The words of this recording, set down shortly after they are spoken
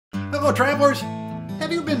Hello travelers!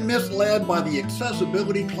 Have you been misled by the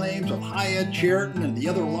accessibility claims of Hyatt, Sheraton, and the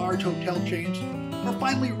other large hotel chains? Or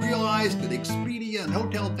finally realized that Expedia and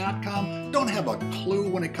Hotel.com don't have a clue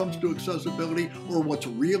when it comes to accessibility or what's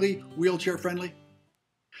really wheelchair friendly?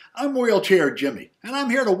 I'm WheelchairJimmy, and I'm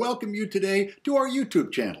here to welcome you today to our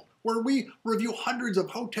YouTube channel, where we review hundreds of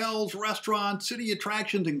hotels, restaurants, city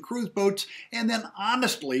attractions, and cruise boats, and then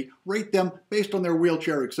honestly rate them based on their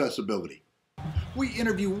wheelchair accessibility. We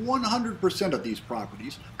interview 100% of these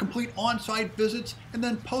properties, complete on-site visits, and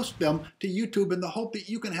then post them to YouTube in the hope that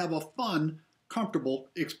you can have a fun, comfortable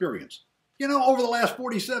experience. You know, over the last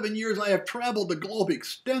 47 years, I have traveled the globe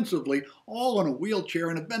extensively, all in a wheelchair,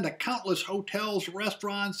 and have been to countless hotels,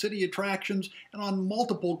 restaurants, city attractions, and on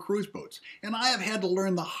multiple cruise boats. And I have had to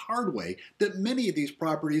learn the hard way that many of these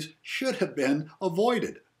properties should have been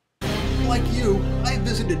avoided. Like you, I have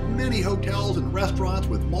visited many hotels and restaurants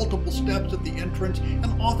with multiple steps at the entrance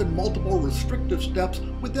and often multiple restrictive steps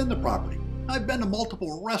within the property. I've been to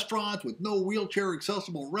multiple restaurants with no wheelchair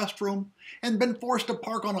accessible restroom and been forced to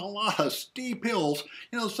park on a lot of steep hills,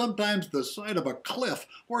 sometimes the side of a cliff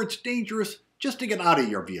where it's dangerous just to get out of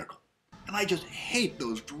your vehicle. And I just hate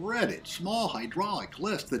those dreaded small hydraulic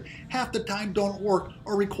lifts that half the time don't work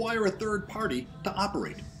or require a third party to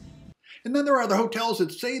operate. And then there are the hotels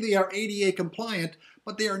that say they are ADA compliant,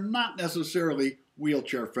 but they are not necessarily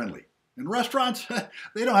wheelchair friendly. And restaurants,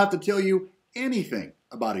 they don't have to tell you anything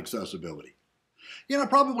about accessibility.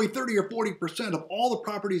 Probably 30 or 40% of all the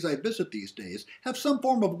properties I visit these days have some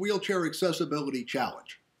form of wheelchair accessibility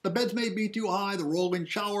challenge. The beds may be too high, the roll-in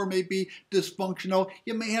shower may be dysfunctional,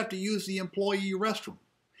 you may have to use the employee restroom.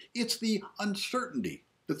 It's the uncertainty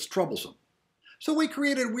that's troublesome. So we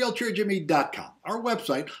created WheelchairJimmy.com, our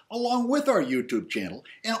website, along with our YouTube channel,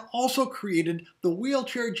 and also created the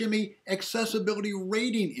WheelchairJimmy Accessibility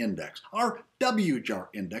Rating Index, our WJAR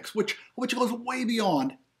index, which goes way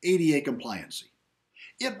beyond ADA compliancy.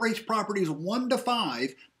 It rates properties 1 to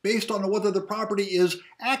 5 based on whether the property is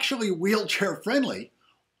actually wheelchair friendly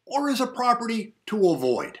or is a property to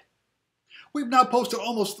avoid. We've now posted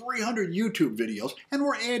almost 300 YouTube videos, and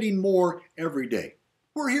we're adding more every day.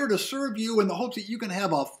 We're here to serve you in the hopes that you can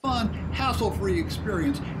have a fun, hassle-free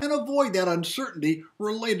experience and avoid that uncertainty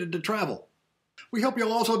related to travel. We hope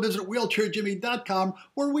you'll also visit WheelchairJimmy.com,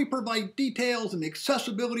 where we provide details and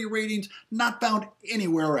accessibility ratings not found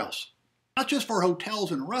anywhere else. Not just for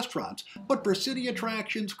hotels and restaurants, but for city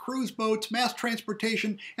attractions, cruise boats, mass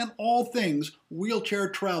transportation, and all things wheelchair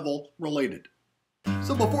travel related.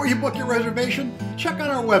 So before you book your reservation, check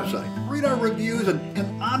out our website, read our reviews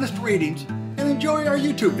and honest ratings, and enjoy our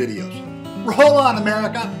YouTube videos. Roll on,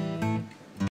 America!